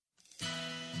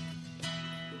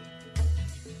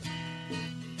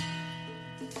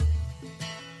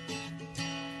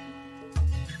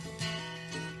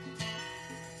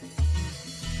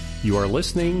You are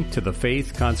listening to the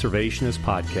Faith Conservationist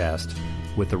Podcast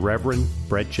with the Reverend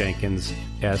Brett Jenkins,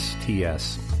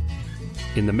 STS.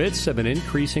 In the midst of an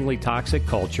increasingly toxic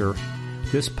culture,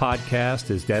 this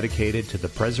podcast is dedicated to the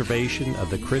preservation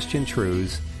of the Christian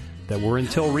truths that were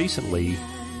until recently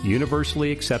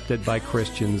universally accepted by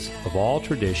Christians of all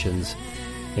traditions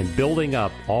and building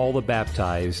up all the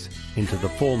baptized into the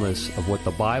fullness of what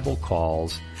the Bible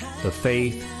calls the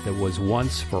faith that was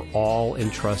once for all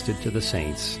entrusted to the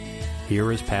saints. Here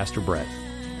is Pastor Brett.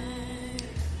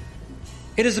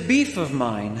 It is a beef of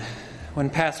mine when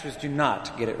pastors do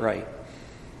not get it right.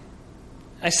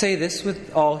 I say this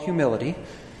with all humility,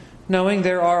 knowing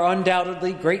there are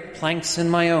undoubtedly great planks in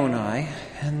my own eye,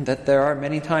 and that there are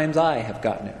many times I have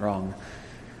gotten it wrong.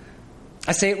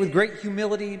 I say it with great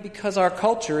humility because our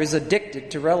culture is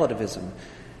addicted to relativism,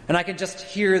 and I can just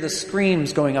hear the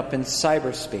screams going up in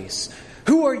cyberspace.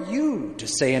 Who are you to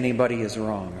say anybody is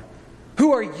wrong?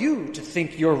 Who are you to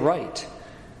think you're right?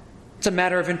 It's a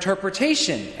matter of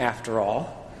interpretation, after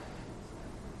all.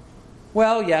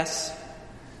 Well, yes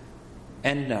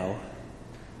and no,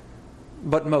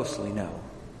 but mostly no.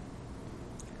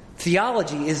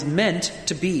 Theology is meant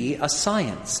to be a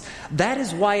science. That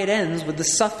is why it ends with the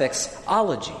suffix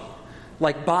ology,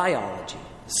 like biology,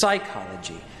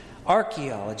 psychology,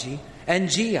 archaeology, and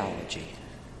geology.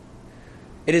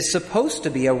 It is supposed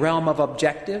to be a realm of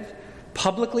objective,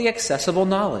 publicly accessible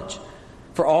knowledge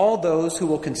for all those who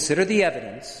will consider the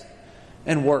evidence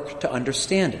and work to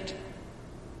understand it.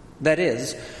 That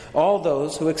is, all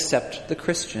those who accept the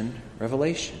Christian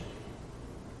revelation.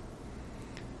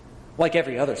 Like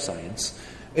every other science,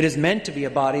 it is meant to be a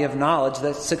body of knowledge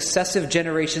that successive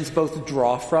generations both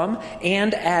draw from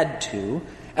and add to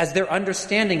as their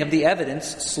understanding of the evidence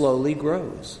slowly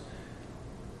grows.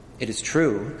 It is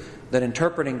true that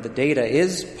interpreting the data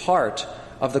is part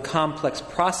of the complex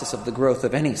process of the growth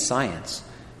of any science.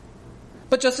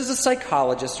 But just as a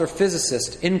psychologist or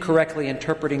physicist incorrectly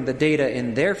interpreting the data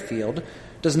in their field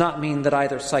does not mean that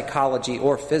either psychology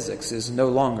or physics is no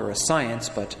longer a science,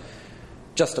 but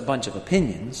just a bunch of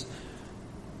opinions,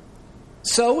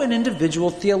 so an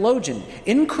individual theologian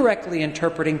incorrectly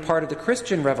interpreting part of the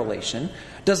Christian revelation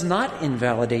does not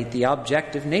invalidate the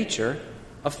objective nature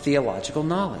of theological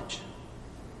knowledge.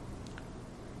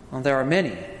 Well, there are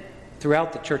many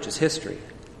throughout the Church's history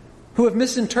who have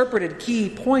misinterpreted key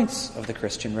points of the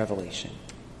Christian revelation.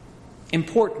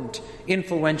 Important,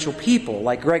 influential people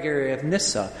like Gregory of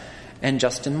Nyssa and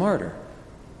Justin Martyr,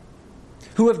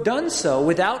 who have done so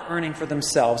without earning for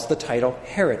themselves the title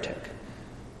heretic,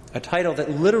 a title that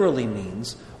literally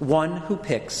means one who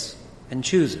picks and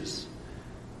chooses.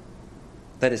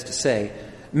 That is to say,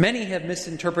 many have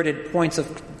misinterpreted points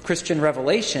of Christian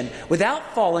revelation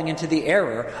without falling into the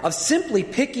error of simply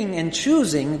picking and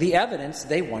choosing the evidence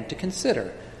they want to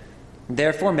consider,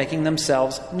 therefore making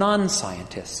themselves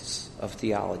non-scientists of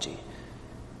theology.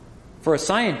 For a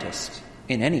scientist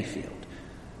in any field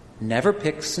never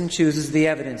picks and chooses the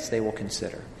evidence they will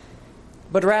consider,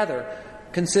 but rather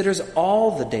considers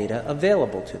all the data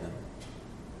available to them,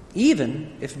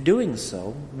 even if doing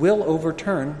so will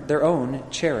overturn their own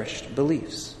cherished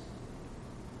beliefs.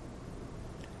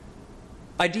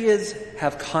 Ideas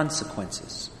Have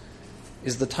Consequences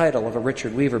is the title of a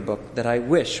Richard Weaver book that I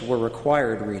wish were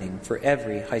required reading for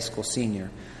every high school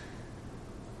senior.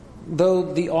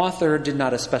 Though the author did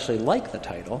not especially like the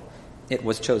title, it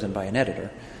was chosen by an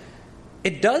editor,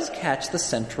 it does catch the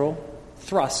central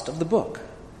thrust of the book.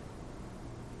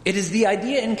 It is the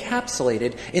idea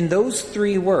encapsulated in those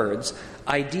three words,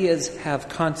 ideas have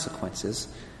consequences,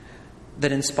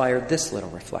 that inspired this little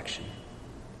reflection.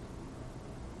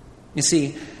 You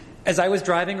see, as I was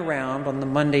driving around on the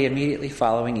Monday immediately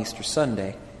following Easter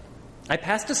Sunday, I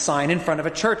passed a sign in front of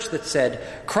a church that said,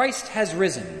 "Christ has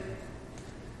risen."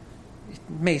 It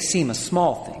may seem a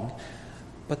small thing,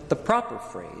 but the proper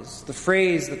phrase, the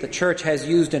phrase that the church has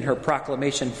used in her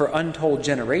proclamation for untold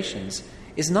generations,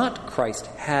 is not "Christ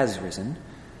has risen,"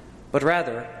 but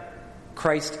rather,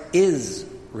 "Christ is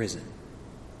risen."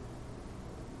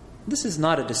 This is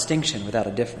not a distinction without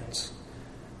a difference.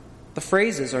 The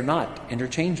phrases are not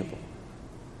interchangeable.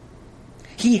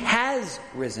 "He has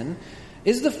risen"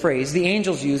 is the phrase the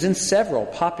angels use in several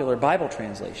popular Bible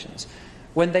translations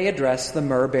when they address the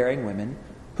myrrh-bearing women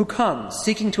who come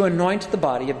seeking to anoint the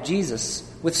body of Jesus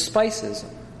with spices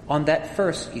on that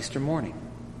first Easter morning.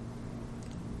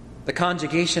 The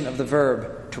conjugation of the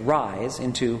verb to rise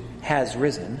into has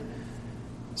risen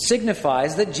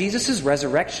signifies that Jesus'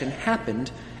 resurrection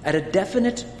happened at a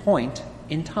definite point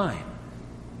in time.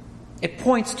 It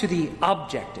points to the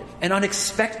objective and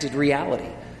unexpected reality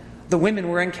the women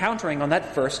were encountering on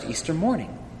that first Easter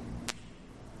morning.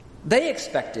 They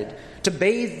expected to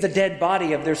bathe the dead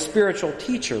body of their spiritual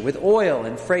teacher with oil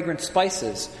and fragrant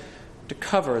spices to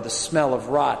cover the smell of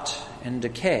rot and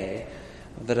decay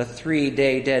that a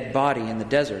 3-day dead body in the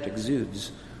desert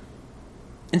exudes.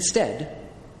 Instead,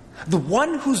 the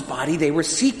one whose body they were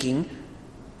seeking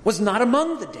was not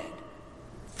among the dead,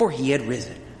 for he had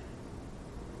risen.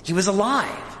 He was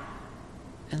alive,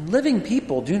 and living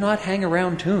people do not hang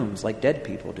around tombs like dead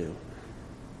people do.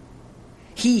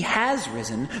 He has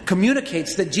risen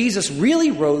communicates that Jesus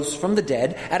really rose from the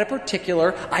dead at a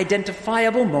particular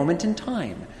identifiable moment in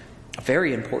time, a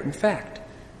very important fact,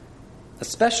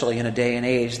 especially in a day and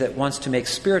age that wants to make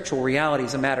spiritual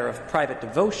realities a matter of private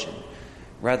devotion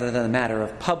rather than a matter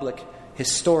of public,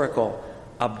 historical,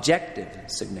 objective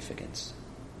significance.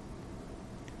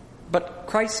 But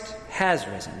Christ has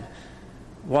risen,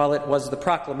 while it was the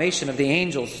proclamation of the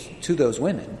angels to those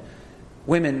women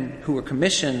who were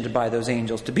commissioned by those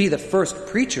angels to be the first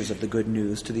preachers of the good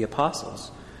news to the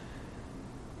apostles.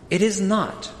 It is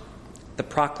not the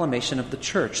proclamation of the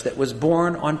church that was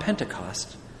born on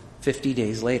Pentecost 50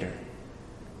 days later.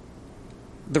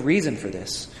 The reason for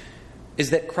this is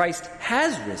that Christ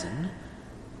has risen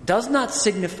does not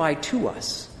signify to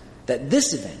us that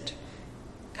this event,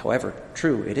 however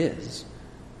true it is,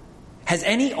 has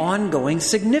any ongoing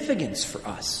significance for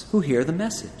us who hear the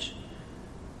message.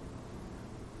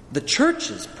 The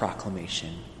church's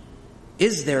proclamation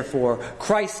is therefore,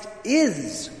 Christ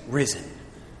is risen.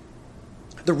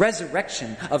 The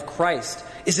resurrection of Christ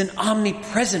is an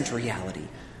omnipresent reality,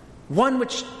 one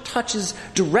which touches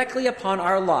directly upon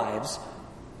our lives,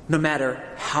 no matter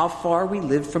how far we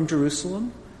live from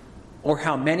Jerusalem or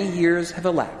how many years have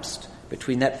elapsed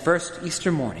between that first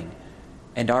Easter morning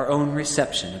and our own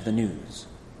reception of the news.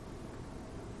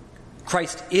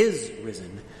 Christ is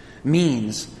risen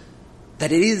means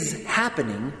that it is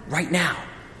happening right now,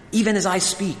 even as I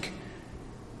speak.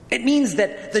 It means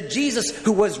that the Jesus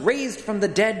who was raised from the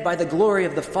dead by the glory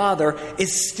of the Father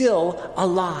is still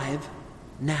alive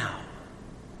now.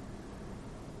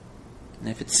 And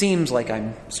if it seems like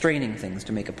I'm straining things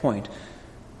to make a point,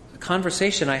 a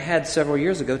conversation I had several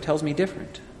years ago tells me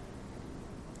different.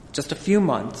 Just a few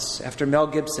months after Mel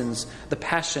Gibson's The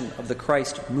Passion of the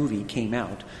Christ movie came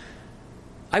out,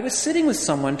 I was sitting with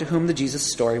someone to whom the Jesus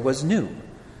story was new,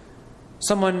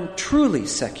 someone truly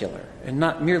secular and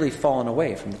not merely fallen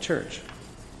away from the church.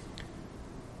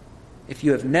 If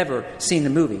you have never seen the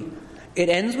movie, it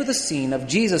ends with a scene of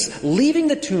Jesus leaving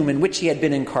the tomb in which he had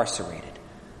been incarcerated,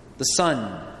 the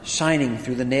sun shining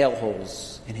through the nail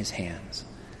holes in his hands.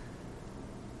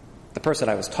 The person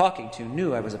I was talking to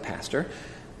knew I was a pastor,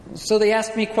 so they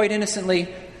asked me quite innocently,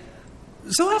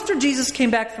 "So after Jesus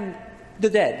came back from the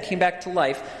dead, came back to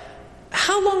life,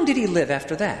 how long did he live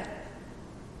after that?"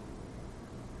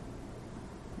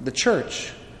 The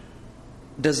church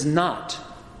does not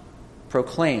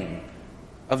proclaim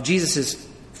of Jesus'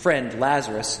 friend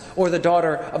Lazarus or the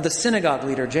daughter of the synagogue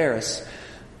leader Jairus,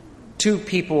 two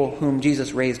people whom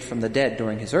Jesus raised from the dead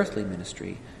during his earthly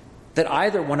ministry, that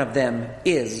either one of them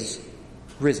is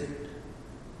risen.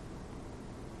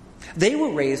 They were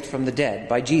raised from the dead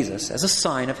by Jesus as a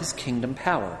sign of his kingdom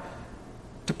power,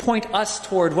 to point us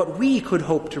toward what we could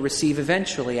hope to receive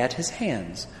eventually at his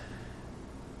hands.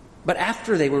 But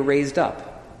after they were raised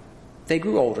up, they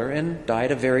grew older and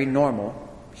died a very normal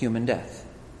human death.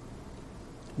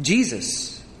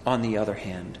 Jesus, on the other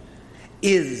hand,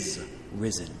 is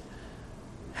risen.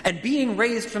 And being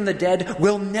raised from the dead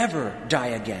will never die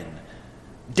again.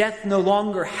 Death no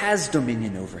longer has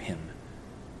dominion over him.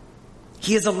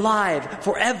 He is alive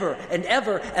forever and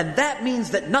ever, and that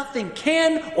means that nothing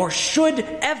can or should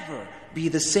ever be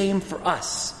the same for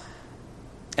us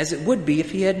as it would be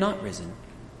if he had not risen,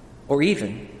 or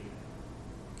even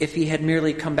if he had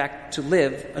merely come back to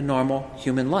live a normal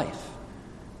human life,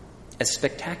 as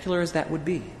spectacular as that would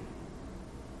be.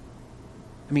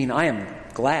 I mean, I am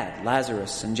glad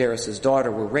Lazarus and Jairus'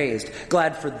 daughter were raised,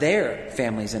 glad for their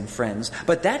families and friends,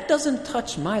 but that doesn't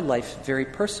touch my life very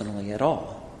personally at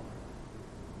all.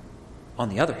 On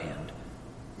the other hand,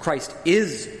 Christ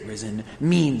is risen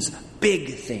means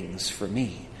big things for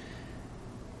me.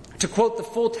 To quote the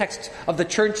full text of the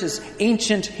church's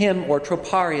ancient hymn or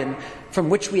troparion, from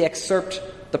which we excerpt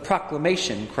the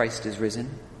proclamation, Christ is risen.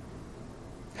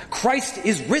 Christ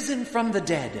is risen from the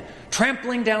dead,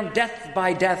 trampling down death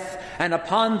by death, and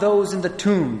upon those in the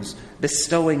tombs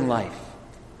bestowing life.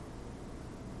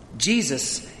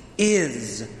 Jesus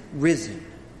is risen.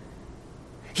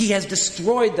 He has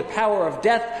destroyed the power of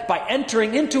death by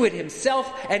entering into it himself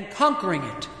and conquering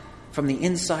it from the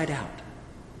inside out.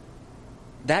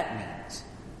 That means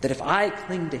that if I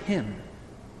cling to him,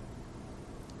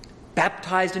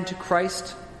 baptized into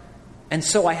Christ, and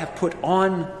so I have put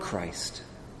on Christ.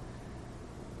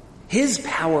 His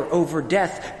power over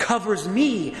death covers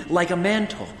me like a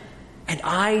mantle, and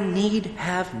I need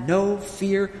have no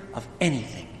fear of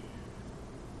anything,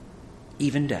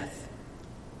 even death.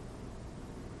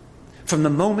 From the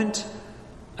moment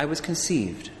I was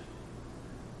conceived,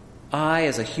 I,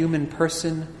 as a human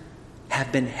person,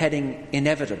 have been heading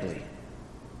inevitably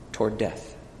toward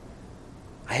death.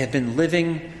 I have been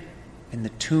living in the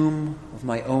tomb of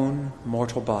my own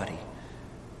mortal body.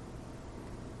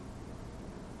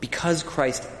 Because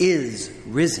Christ is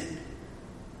risen,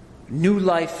 new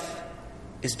life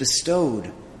is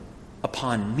bestowed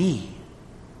upon me.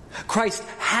 Christ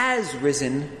has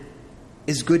risen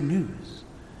is good news.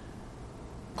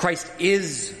 Christ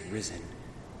is risen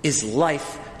is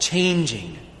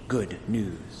life-changing good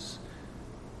news.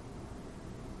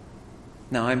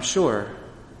 Now, I'm sure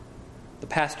the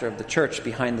pastor of the church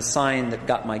behind the sign that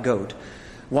got my goat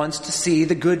wants to see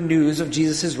the good news of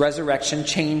Jesus' resurrection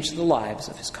change the lives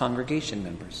of his congregation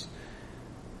members.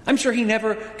 I'm sure he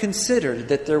never considered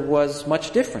that there was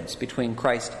much difference between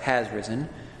Christ has risen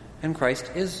and Christ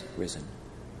is risen.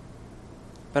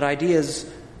 But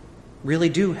ideas really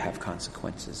do have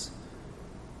consequences.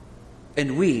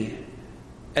 And we,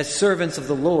 as servants of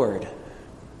the Lord,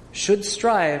 should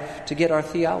strive to get our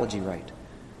theology right,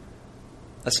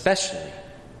 especially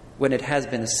when it has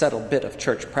been a settled bit of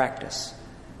church practice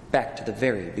back to the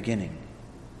very beginning.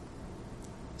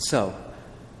 So,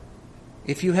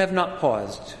 if you have not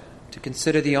paused to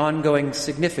consider the ongoing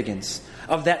significance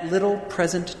of that little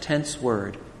present tense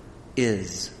word,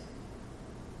 is,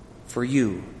 for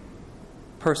you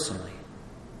personally,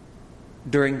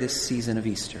 during this season of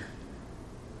Easter,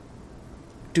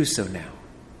 do so now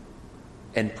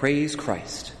and praise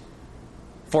Christ,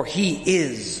 for he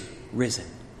is risen.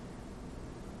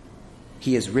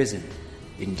 He is risen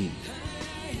indeed.